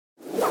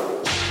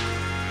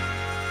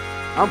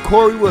I'm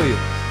Corey Williams.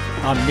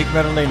 I'm Nick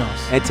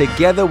Madalinos. And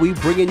together we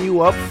bringing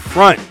you up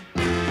front.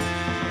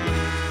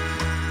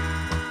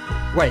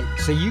 Wait,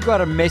 so you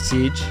got a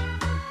message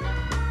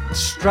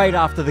straight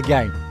after the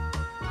game?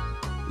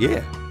 Yeah.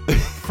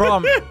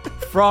 From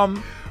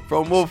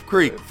Wolf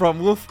Creek. From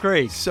Wolf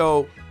Creek.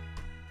 So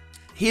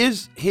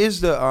here's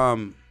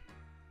the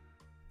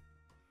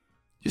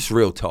just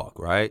real talk,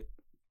 right?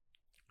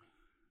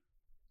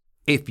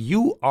 If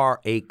you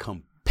are a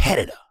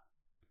competitor,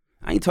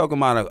 I ain't talking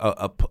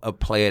about a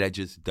player that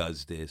just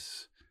does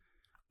this.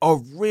 A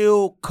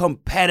real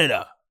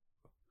competitor.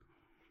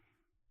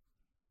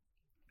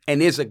 And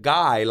there's a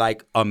guy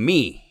like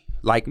me,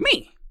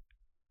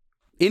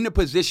 in the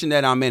position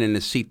that I'm in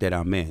the seat that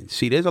I'm in.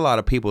 See, there's a lot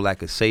of people that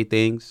could say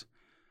things,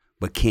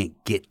 but can't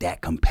get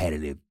that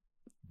competitive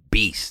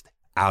beast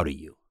out of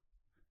you.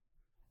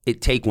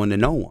 It take one to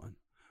know one,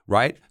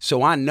 right?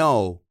 So I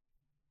know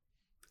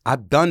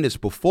I've done this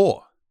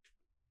before.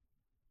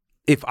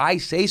 If I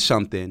say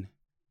something,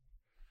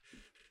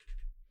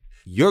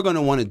 you're going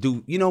to want to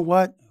do, you know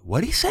what?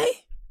 What'd he say?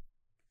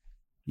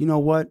 You know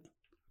what?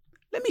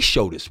 Let me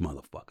show this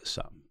motherfucker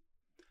something.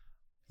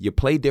 You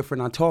play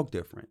different, I talk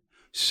different.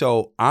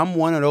 So I'm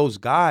one of those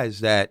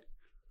guys that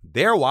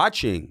they're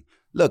watching.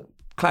 Look,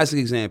 classic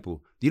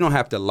example. You don't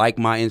have to like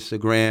my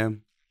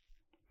Instagram.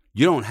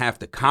 You don't have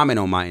to comment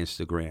on my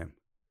Instagram.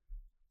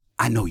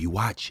 I know you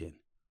watching,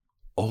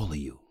 all of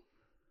you,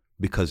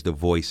 because the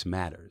voice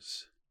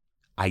matters.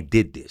 I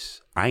did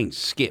this. I ain't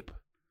Skip.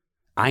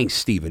 I ain't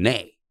Stephen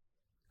A.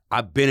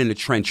 I've been in the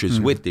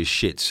trenches with this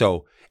shit.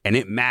 So, and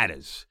it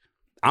matters.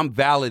 I'm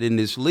valid in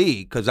this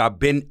league because I've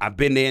been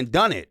there and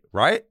done it,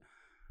 right?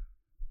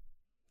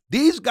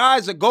 These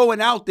guys are going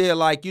out there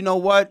like, you know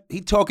what?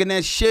 He talking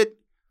that shit.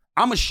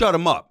 I'm going to shut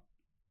him up.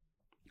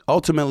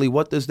 Ultimately,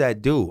 what does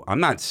that do? I'm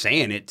not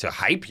saying it to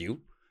hype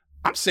you.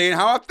 I'm saying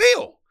how I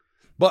feel.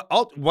 But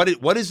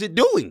what is it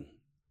doing?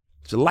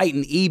 It's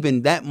lighting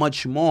even that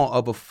much more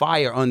of a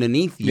fire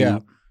underneath you. Yeah.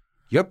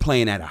 You're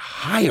playing at a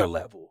higher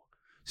level.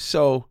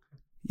 So,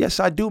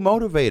 yes, I do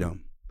motivate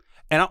them.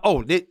 And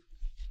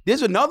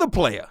there's another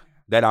player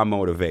that I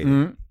motivate.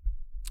 Mm-hmm.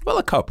 Well,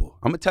 a couple.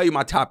 I'm going to tell you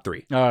my top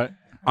three. All right.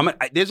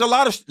 There's a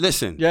lot of,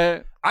 listen.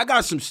 Yeah. I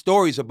got some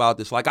stories about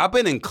this. Like, I've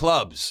been in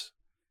clubs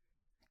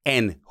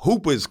and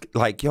hoopers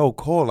like, yo,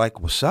 Cole, like,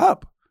 what's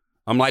up?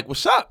 I'm like,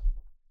 what's up?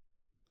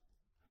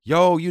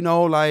 Yo,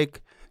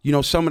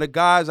 some of the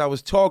guys I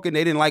was talking,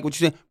 they didn't like what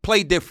you said.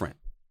 Play different.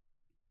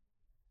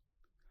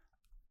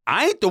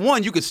 I ain't the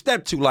one you could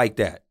step to like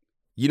that.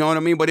 You know what I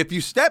mean? But if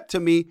you step to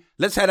me,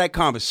 let's have that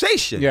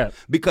conversation. Yeah.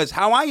 Because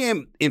how I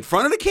am in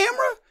front of the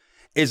camera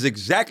is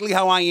exactly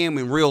how I am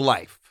in real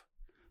life.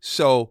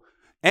 So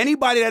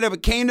anybody that ever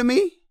came to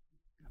me,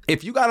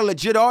 if you got a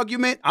legit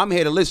argument, I'm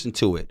here to listen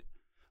to it.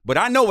 But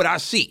I know what I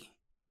see.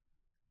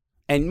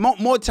 And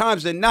more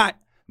times than not,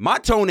 my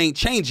tone ain't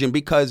changing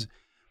because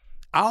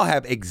I'll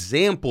have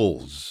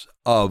examples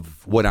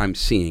of what I'm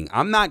seeing.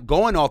 I'm not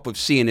going off of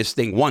seeing this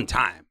thing one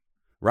time,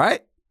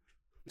 right?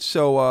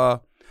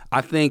 So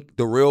I think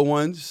the real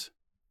ones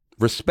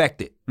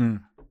respect it.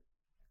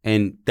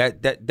 And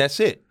that's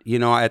it. You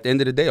know, at the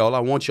end of the day, all I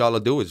want y'all to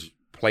do is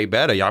play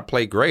better. Y'all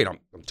play great. I'm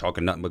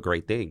talking nothing but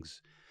great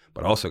things.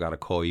 But I also got to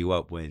call you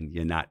up when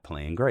you're not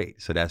playing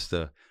great. So that's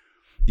the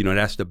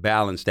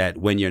balance that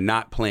when you're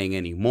not playing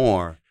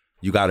anymore,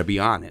 you got to be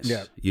honest.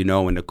 Yeah. You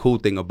know, and the cool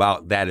thing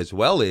about that as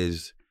well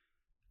is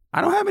I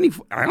don't have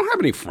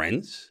any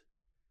friends.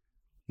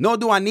 Nor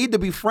do I need to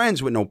be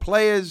friends with no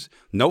players,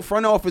 no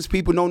front office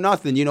people, no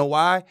nothing. You know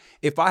why?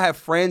 If I have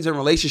friends and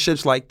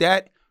relationships like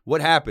that,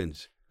 what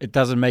happens? It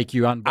doesn't make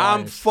you unbiased.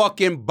 I'm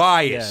fucking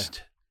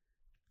biased.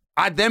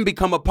 Yeah. I then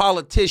become a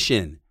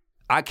politician.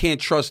 I can't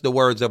trust the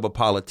words of a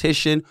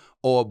politician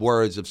or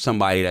words of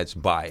somebody that's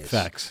biased.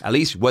 Facts. At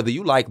least whether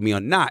you like me or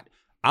not,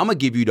 I'm going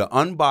to give you the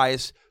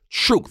unbiased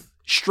truth,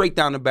 straight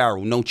down the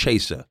barrel, no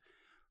chaser.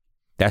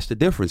 That's the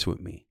difference with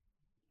me.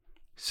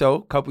 So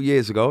a couple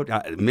years ago,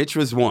 Mitch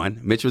was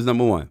one. Mitch was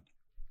number one.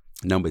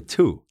 Number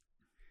two,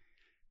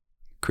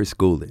 Chris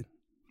Goulden.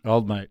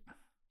 Old mate.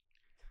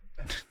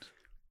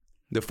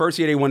 The first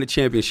year they won the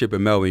championship at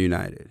Melbourne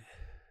United,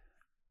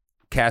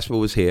 Casper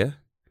was here.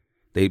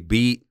 They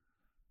beat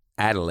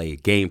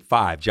Adelaide, Game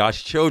 5.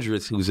 Josh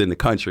Childress, who's in the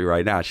country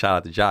right now, shout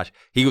out to Josh.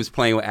 He was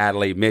playing with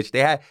Adelaide Mitch.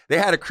 They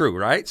had a crew,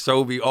 right?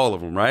 Sobe, all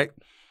of them, right?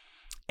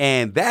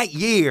 And that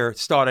year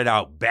started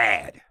out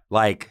bad.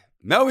 Like,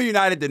 Melbourne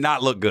United did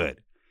not look good.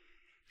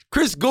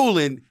 Chris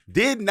Goulden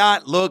did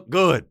not look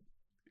good.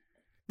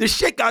 The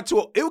shit got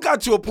to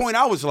a point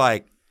I was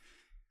like,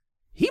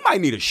 he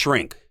might need a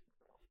shrink.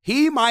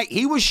 He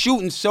was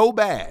shooting so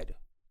bad.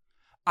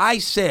 I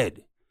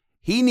said,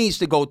 he needs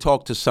to go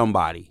talk to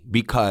somebody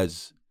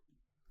because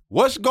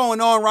what's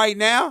going on right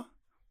now,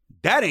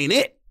 that ain't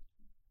it.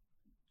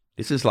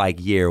 This is like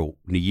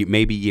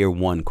maybe year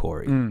one,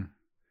 Corey.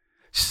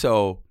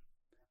 So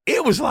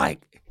it was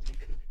like,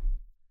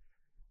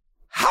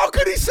 how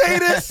could he say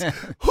this?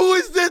 Who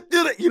is this?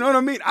 You know what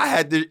I mean? I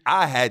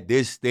had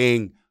this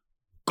thing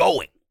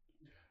going.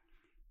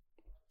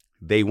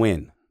 They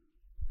win.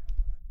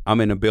 I'm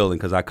in the building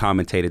because I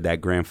commentated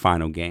that grand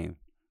final game.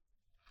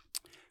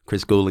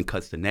 Chris Goulden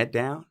cuts the net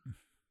down,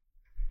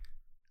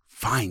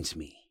 finds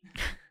me,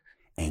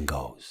 and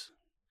goes.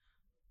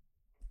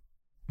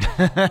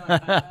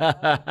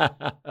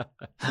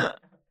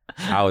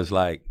 I was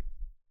like,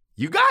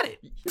 you got it.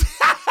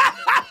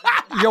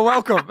 You're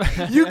welcome.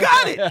 You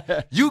got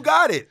it. You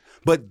got it.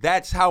 But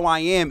that's how I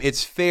am.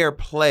 It's fair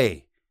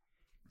play.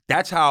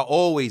 That's how I've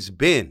always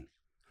been.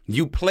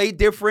 You play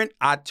different,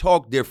 I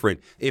talk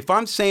different. If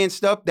I'm saying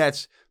stuff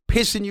that's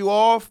pissing you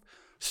off,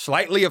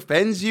 slightly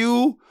offends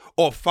you,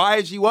 or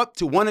fires you up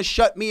to want to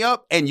shut me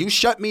up, and you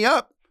shut me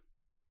up,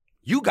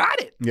 you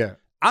got it. Yeah.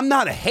 I'm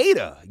not a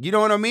hater. You know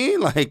what I mean?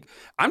 Like,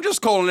 I'm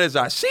just calling it as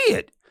I see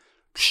it.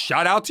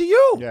 Shout out to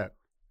you. Yeah.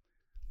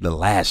 The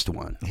last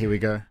one. Here we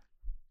go.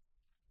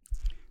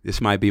 This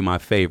might be my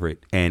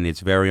favorite, and it's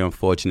very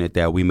unfortunate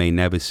that we may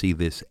never see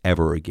this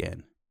ever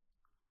again.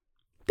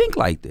 Think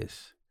like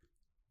this.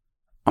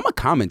 I'm a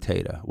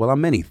commentator. Well, I'm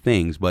many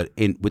things, but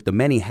with the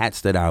many hats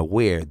that I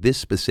wear, this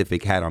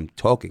specific hat I'm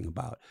talking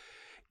about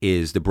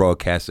is the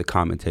broadcaster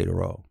commentator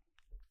role.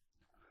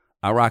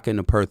 I rock in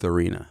the Perth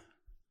Arena.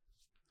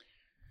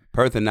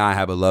 Perth and I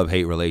have a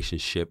love-hate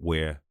relationship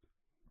where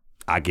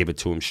I give it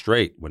to them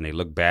straight. When they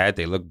look bad,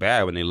 they look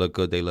bad. When they look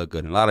good, they look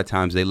good. And a lot of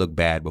times they look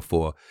bad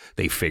before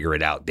they figure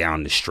it out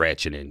down the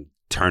stretch and then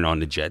turn on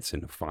the Jets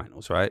in the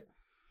finals, right?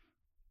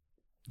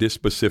 This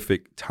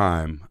specific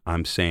time,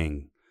 I'm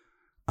saying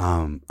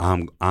I'm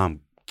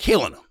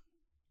killing them.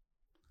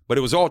 But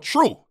it was all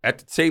true at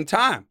the same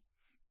time.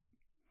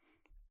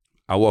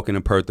 I walk in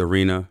the Perth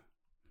Arena.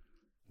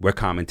 We're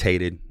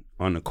commentated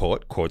on the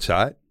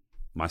courtside.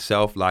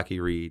 Myself, Lockie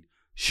Reed,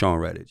 Sean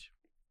Redditch.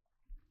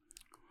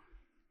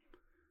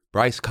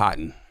 Bryce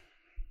Cotton.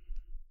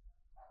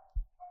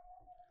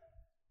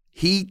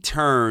 He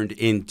turned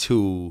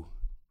into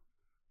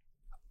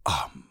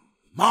a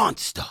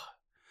monster.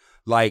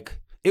 Like,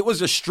 it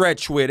was a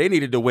stretch where they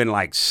needed to win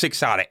like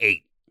 6 out of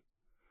 8.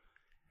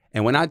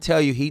 And when I tell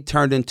you he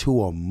turned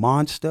into a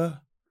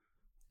monster,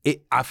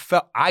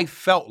 I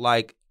felt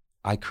like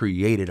I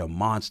created a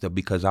monster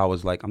because I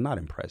was like, I'm not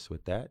impressed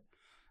with that.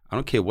 I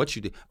don't care what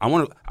you did. I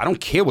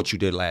don't care what you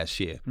did last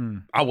year.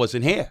 I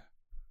wasn't here.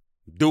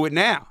 Do it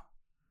now.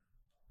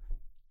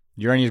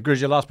 You're only as good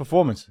as your last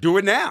performance. Do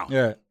it now.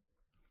 Yeah.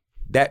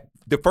 That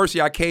the first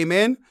year I came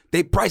in,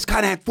 Bryce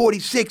kind of had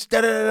 46.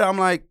 I'm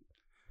like,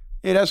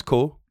 yeah, that's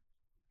cool.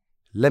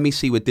 Let me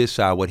see what this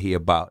side, what he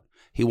about.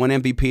 He won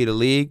MVP of the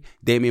league.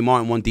 Damian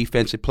Martin won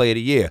Defensive Player of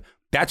the Year.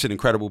 That's an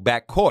incredible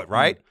backcourt,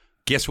 right?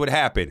 Guess what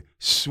happened?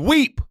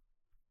 Sweep.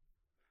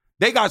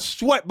 They got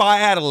swept by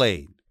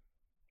Adelaide.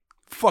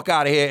 Fuck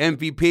out of here,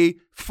 MVP.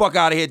 Fuck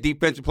out of here,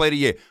 Defensive Player of the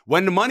Year.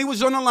 When the money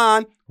was on the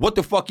line, what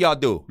the fuck y'all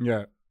do?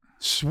 Yeah.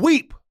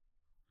 Sweep.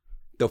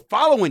 The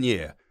following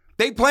year,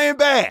 they playing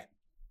bad.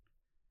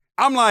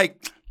 I'm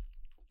like,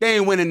 they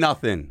ain't winning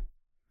nothing.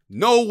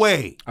 No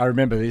way. I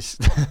remember this.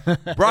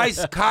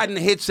 Bryce Cotton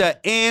hits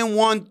a and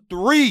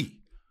 1-3.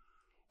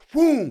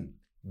 Boom.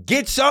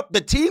 Gets up.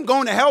 The team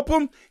going to help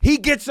him. He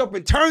gets up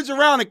and turns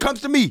around and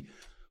comes to me.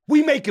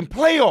 We making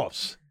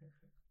playoffs.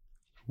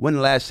 When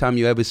the last time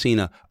you ever seen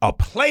a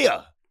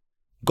player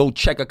go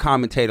check a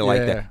commentator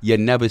like that? You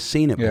never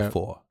seen it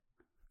before.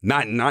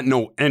 Not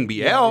no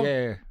NBL.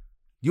 Yeah.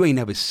 You ain't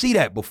never see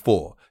that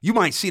before. You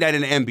might see that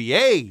in the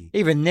NBA.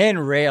 Even then,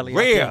 rarely.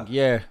 Rare. I think.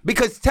 Yeah.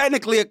 Because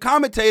technically a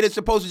commentator is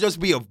supposed to just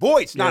be a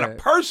voice, not a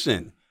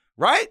person,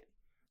 right?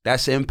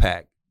 That's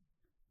impact.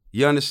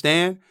 You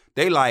understand?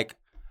 They like,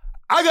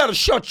 I got to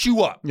shut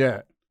you up.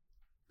 Yeah.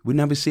 We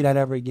never see that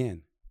ever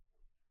again.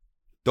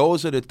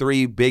 Those are the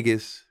 3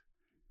 biggest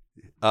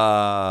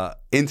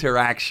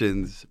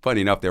interactions. Funny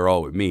enough, they're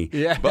all with me.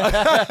 Yeah.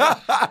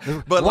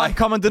 But one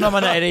common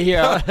denominator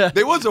here.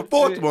 There was a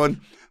 4th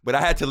one, but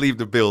I had to leave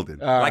the building.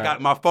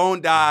 My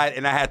phone died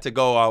and I had to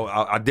go.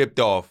 I dipped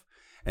off,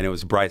 and it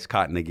was Bryce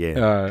Cotton again.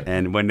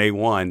 And when they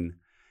won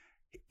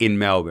in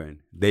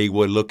Melbourne, they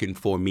were looking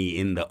for me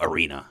in the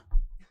arena.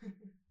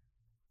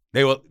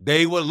 They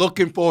were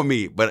looking for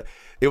me, but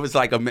it was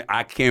like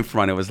I can't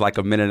front. It was like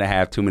a minute and a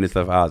half, 2 minutes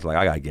left. I was like,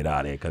 I gotta get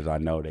out of here because I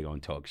know they're gonna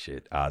talk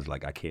shit. I was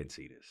like, I can't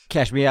see this.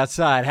 Catch me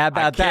outside. How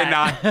about that?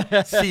 I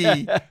cannot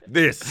see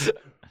this.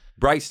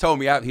 Bryce told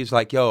me out. He's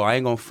like, yo, I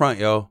ain't gonna front,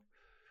 yo.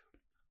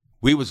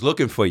 We was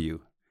looking for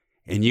you,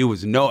 and you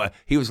was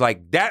he was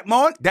like, that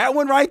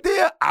one right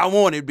there, I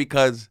wanted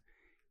because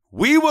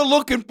we were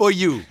looking for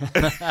you.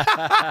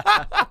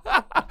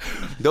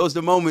 Those are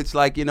the moments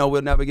like,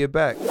 we'll never get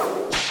back.